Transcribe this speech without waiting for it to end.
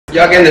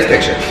Y'all get in this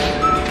picture.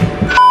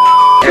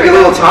 Maybe a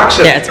little talk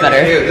show. Yeah, it's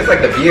better. Dude, this is like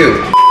The View.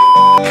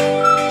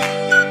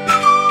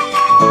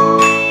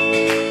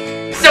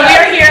 So we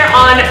are here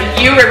on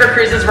U River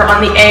Cruises. We're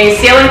on the A,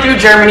 sailing through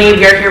Germany.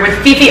 We are here with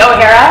Phi Phi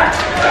O'Hara.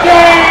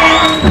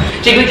 Yay!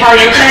 Jiggly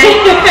Caliente.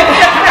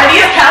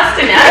 Adios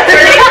Castanet.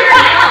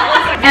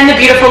 And the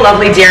beautiful,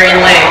 lovely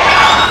Darienne Lake.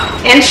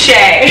 And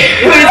Shay,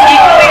 who is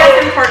equally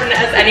as important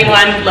as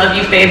anyone. Love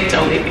you, Faith.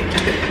 Don't leave me.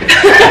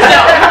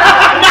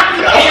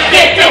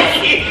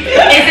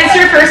 Is this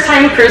your first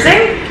time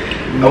cruising?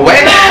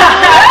 Away.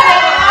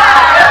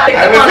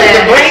 I was in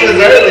the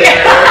bushes earlier.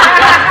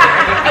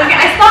 Okay,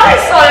 I thought I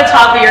saw the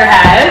top of your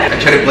head. I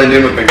try to blend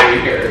in with my green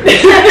hair.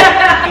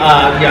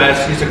 Yeah, I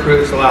used to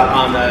cruise a lot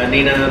on the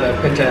Nina, the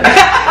Pinta.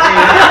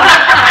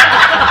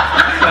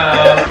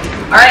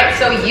 Alright,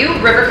 so you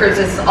River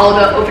Cruises is all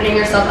about opening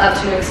yourself up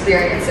to new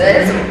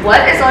experiences.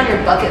 What is on your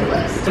bucket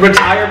list?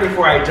 Retire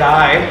before I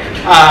die.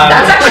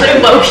 That's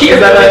actually low-key. Is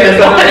that a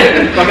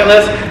bucket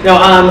list? No,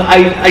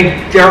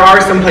 there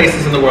are some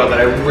places in the world that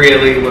I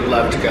really would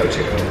love to go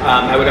to.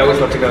 I would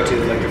always love to go to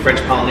like the French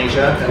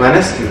Polynesia. Mine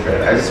is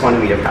stupid. I just want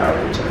to meet a Power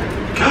Ranger.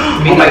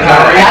 Oh my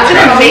God. That's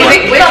an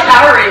amazing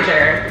Power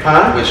Ranger.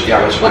 Huh? Which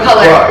what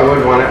color?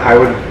 Well, I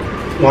would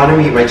want to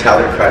meet my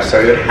childhood crush, so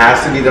it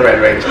has to be the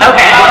Red Ranger.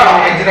 Okay.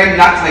 Oh, did I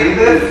not tell you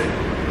this?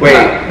 Wait.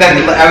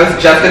 Then I was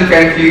just in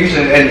Fan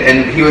Fusion,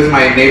 and he was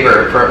my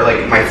neighbor for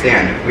like my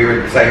stand. We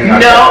were signing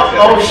out. No.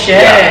 Oh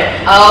shit.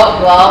 Yeah.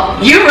 Oh well.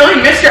 You really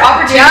missed your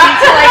opportunity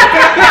to like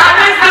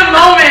promise the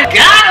moment.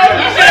 God,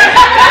 you should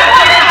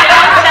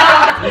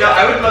have. No,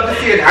 I would love to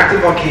see an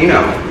active volcano.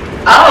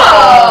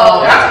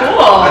 Oh, that's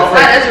cool.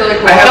 That is really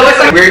cool. I have this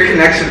like weird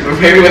connection,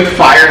 maybe with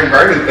fire and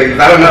burning things.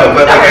 I don't know,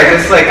 but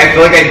like I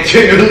feel like I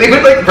genuinely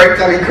would like break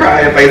down and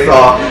cry if I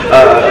saw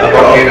a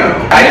volcano.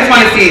 I just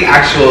want to see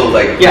actual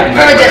like from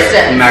a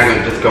distance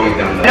magma just going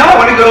down. No, I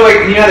want to go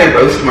like how they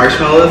roast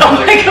marshmallows. Oh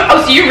my god!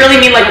 Oh, so you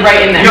really mean like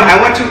right in there? No, I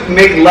want to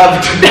make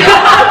love to them.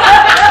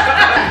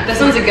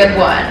 This one's a good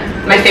one.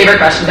 My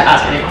favorite question to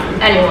ask anyone.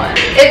 Anyone.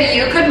 If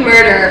you could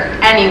murder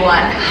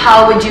anyone,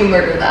 how would you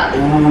murder them?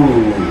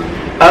 Ooh.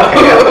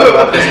 Okay, I've thought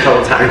about this a couple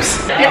times.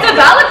 It's a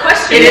valid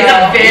question. It is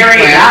a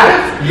very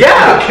valid.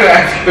 Yeah. Can I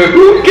ask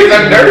who? Because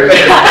I'm nervous.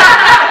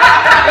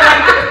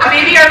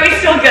 Maybe are we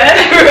still good?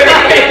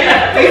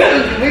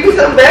 We do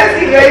some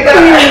dancing right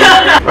now.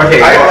 Okay,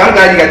 I'm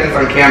glad you got this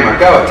on camera.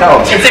 Go,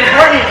 tell them. It's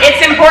important.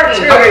 It's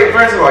important. Okay,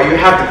 first of all, you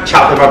have to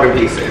chop them up in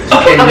pieces.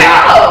 Okay.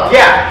 Now,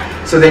 yeah.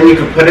 So then you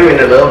can put them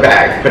in a little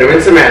bag, put them in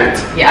cement.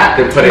 Yeah.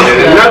 Then put it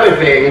in another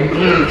thing.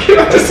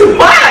 Just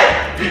what?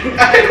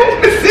 I don't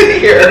want to sit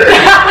here.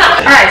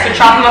 Alright, so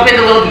chop them up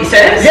into little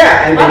pieces.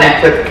 Yeah, and then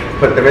you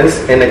put them in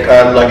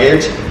a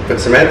luggage, put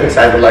cement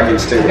inside the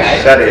luggage to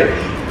shut it,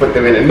 put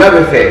them in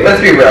another thing.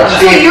 Let's be real.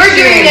 So you were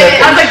doing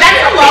it. I was like,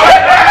 that's a lot.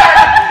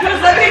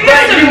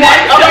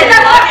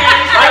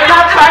 I'm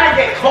not trying to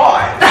get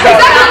caught. So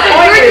Exactly. the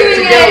point is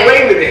to get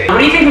away with it.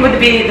 What do you think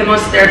would be the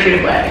most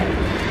therapeutic way?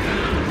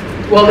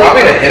 Well,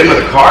 probably to hit him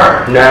with a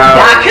car. No.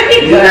 That could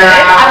be good.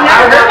 I've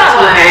never heard that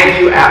one. Hang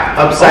you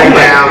upside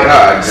down,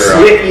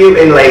 slit you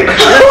in like.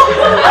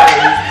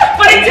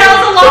 But it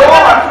tells a lot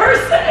about a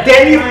person.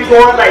 Then you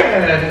pour like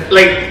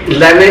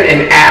lemon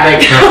and add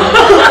like lemon.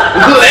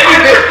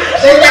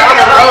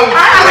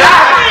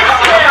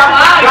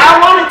 I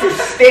want it to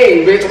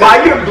sting, bitch.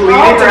 While you're bleeding,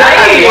 I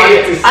want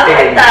it to sting. I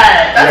like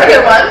that. That's a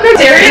good one.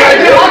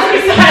 Darienne, you also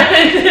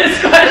decided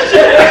this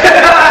question.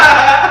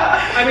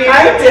 I mean,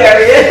 hi,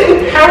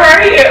 Darienne. How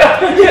are you?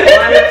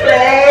 Wanna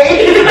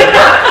play?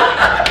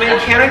 Man,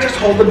 can't I just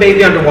hold the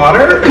baby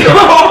underwater?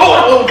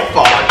 Oh,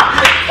 fuck.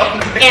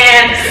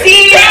 And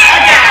see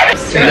again.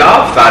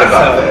 Y'all thought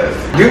about this.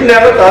 You've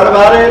never thought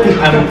about it?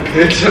 I'm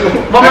good.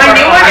 Well, my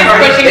new one is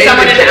pushing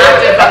someone in an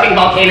active fucking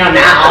volcano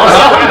now.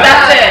 So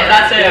that's it.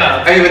 That's it.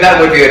 Yeah. I mean, but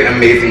that would be an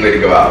amazing way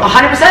to go out.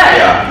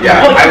 100%.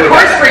 Yeah. Well, of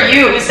course, for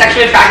you, who's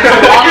sexually attracted to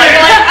water,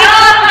 you're like,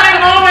 my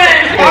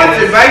moment.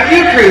 Sponsored by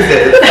Q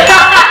Cruises.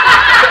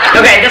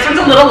 Okay, this one's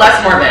a little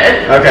less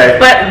morbid. Okay.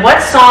 But what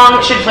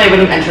song should play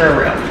when you enter a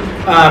room?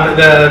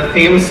 The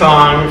theme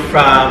song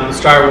from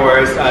Star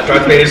Wars,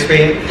 Darth Vader's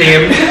theme.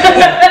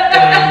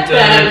 That's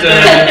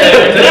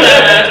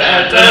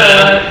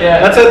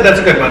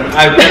a good one.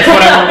 That's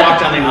what I want to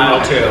walk down the aisle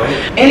to.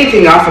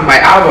 Anything off of my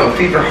album,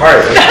 Fever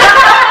Heart.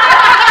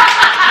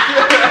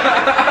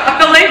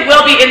 The link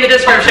will be in the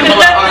description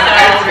below.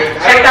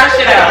 Check that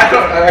shit out.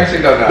 I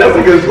actually don't know. That's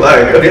a good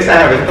plug. This I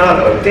haven't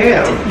thought of.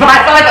 Damn. But I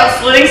felt like I was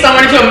slitting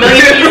someone into a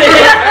million pieces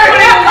and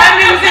putting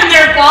lemons in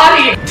their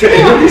body.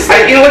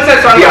 You know what's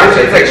that song?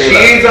 It's like,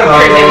 she's a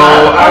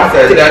hoe. I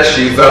said that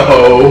she's a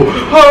hoe.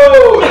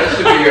 Ho! That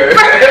should be yours.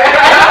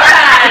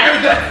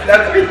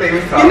 That's your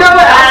famous song. You know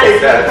what else?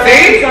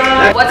 See?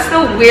 What's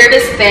the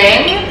weirdest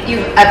thing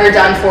you've ever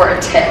done for a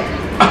tip?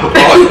 Oh,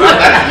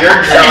 that's your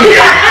job.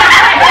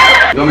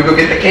 You want me to go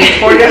get the cake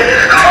for you?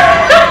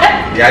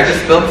 Yeah, I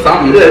just spilled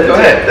something. Go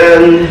ahead.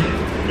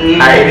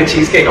 I ate a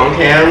cheesecake on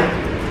cam.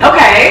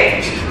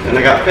 Okay. And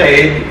I got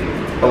paid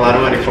a lot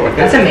of money for it.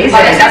 That's amazing.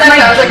 That sounds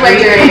like my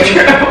dream.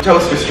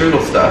 Toaster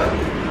strudel stuff.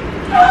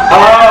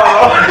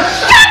 Oh.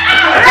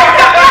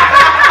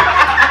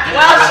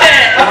 Well,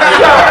 shit. So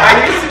I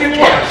used to do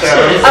camp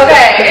shows.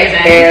 Okay.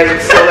 And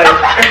so like,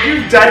 if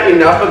you've done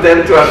enough of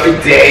them throughout the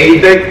day,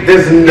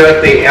 there's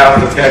nothing else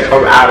that's gonna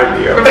come out of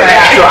you.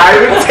 Right. So I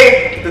would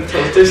take the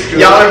toaster scoop.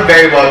 Y'all are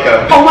very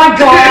welcome. Oh my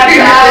god, That's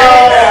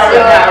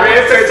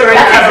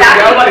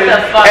exactly what the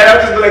fuck. And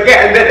I'll just be like,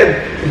 yeah, and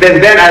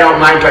then I don't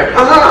mind like,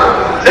 So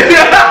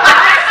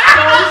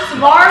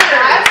smart.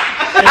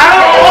 I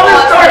don't know all the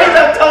stories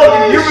I've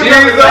told you. You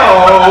remember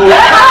those.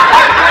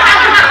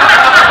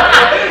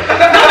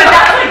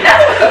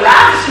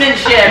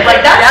 Craftsmanship,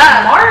 like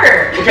that's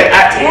smart. Okay,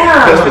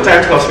 damn. Close for time,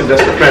 close for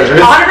desperate pleasures.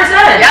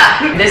 100%.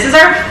 Yeah. This is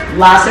our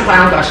last and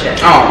final question.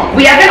 Oh.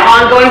 We have an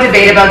ongoing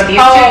debate about these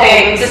two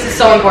things. This is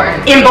so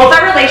important. In both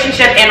our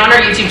relationship and on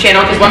our YouTube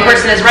channel, because one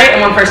person is right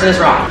and one person is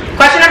wrong.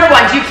 Question number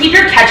 1, do you keep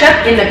your ketchup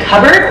in the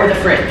cupboard or the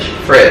fridge?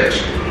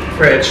 Fridge.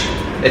 Fridge.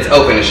 It's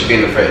open, it should be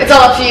in the fridge. It's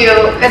all up to you.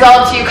 It's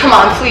all up to you. Come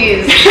on,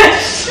 please.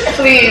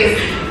 Please.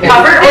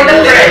 Cupboard or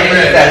the fridge?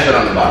 It says it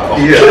on the bottle.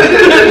 Yeah.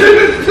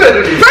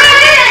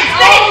 Fridge!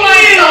 Thank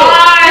you!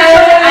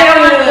 I don't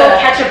want to put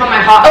ketchup on my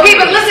hot Okay,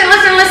 but listen.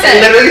 It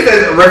literally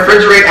says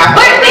refrigerate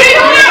after. But they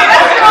don't at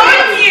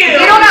restaurants.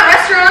 They don't at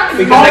restaurants.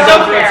 Because I go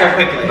through it so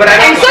quickly. But I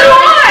And don't so do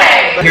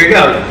I! Here you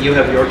go. You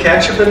have your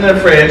ketchup in the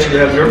fridge. You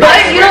have your.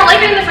 But you don't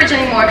like it in the fridge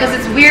anymore because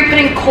it's weird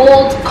putting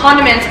cold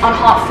condiments on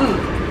hot food.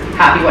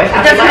 Happy wife,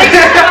 happy Doesn't life. make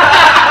sense.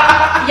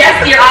 Yes,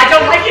 dear, I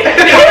don't like it.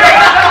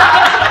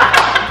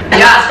 And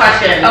last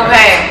question.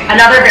 Okay.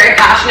 Another very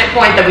passionate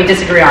point that we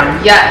disagree on.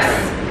 Yes.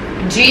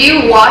 Do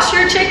you wash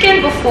your chicken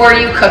before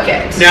you cook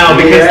it? No,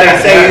 because they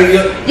say.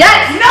 Yes.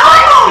 No.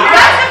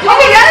 Yes.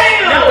 Okay. Yes.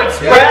 No, it's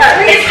spread.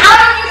 It's how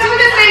you do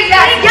to say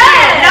yes.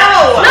 Yes.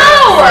 No. No.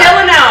 Still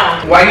a no.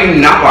 Why do you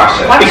not wash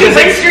it? Why would you Because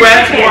it waste your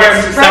spreads chicken? more It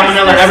spreads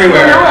salmonella the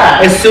everywhere.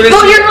 salmonella. As soon as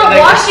But you're not like,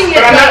 washing it.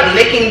 But I'm not like,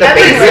 licking the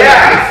everywhere. base of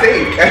the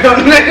sink.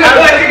 I'm like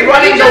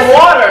running the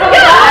water.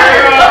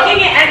 Cooking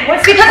it and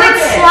what's Because the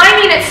it's purpose?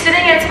 slimy and it's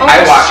sitting in its own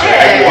I wash shit.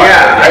 it.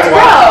 I It's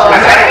wash gross.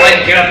 it. I don't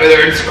like get up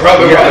there and scrub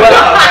it.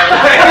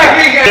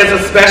 There's a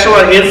special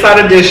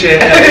inside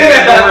edition.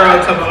 And we're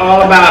on top of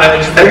all about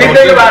it. If you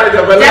think about it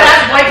though, but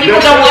That's why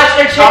people don't watch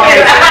their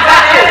chicken.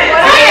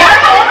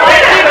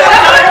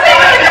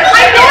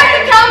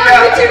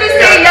 To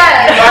say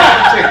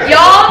yes.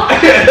 Y'all,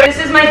 This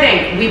is my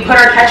thing. We put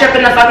our ketchup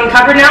in the fucking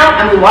cupboard now,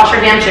 and we wash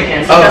our damn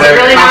chickens. So Oh, it doesn't there-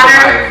 really matter.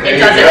 compromise. There It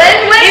you doesn't. go.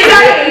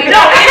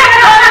 No, it doesn't.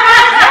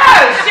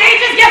 She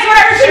just gets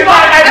whatever she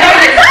wants.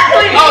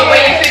 Exactly. Oh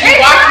wait, you said you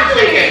wash the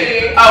chicken.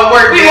 Oh,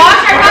 we're We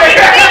wash our fucking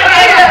chicken.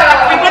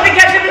 We put the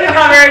ketchup in the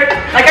cupboard.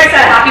 Like I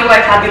said, happy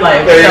wife, happy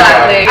life. There you go.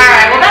 Exactly. All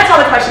right. Well, that's all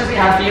the questions we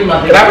have for you,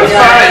 lovely. That was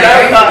ladies. fun. That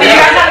was fun. Did you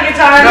guys have a good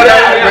time? No,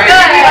 that was great.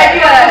 Good. Do you like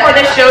people before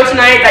this show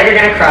tonight that you're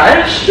gonna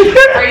crush?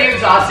 Or are you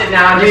exhausted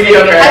now? And just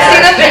Mediocre. thinking I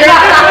see the figure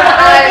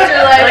eyes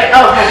are like,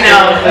 oh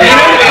no. You know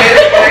what it is?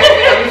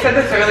 You said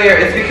this earlier.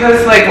 It's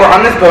because like we're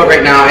on this boat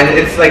right now, and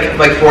it's like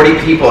 40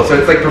 people, so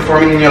it's like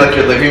performing in your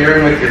living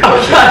room with your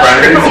closest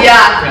friends.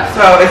 Yeah.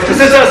 So it's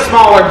This just is a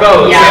smaller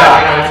boat. Yeah. So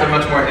I know it's a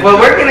much more. well,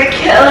 we're gonna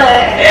kill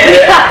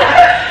it.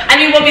 I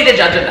mean, we'll be the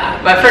judge of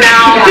that. But for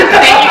now,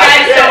 thank you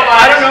guys so much.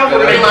 I don't know if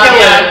we're We gonna love kill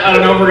ya. it. I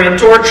don't know if we're gonna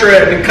torture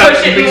it and cut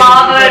Push it in pieces.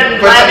 lava and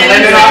Put some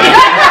lemons. lemon on it.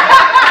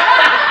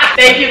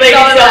 Thank you, ladies,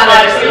 so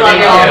much. We love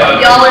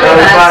y'all. Y'all are the That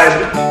was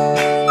best. fun.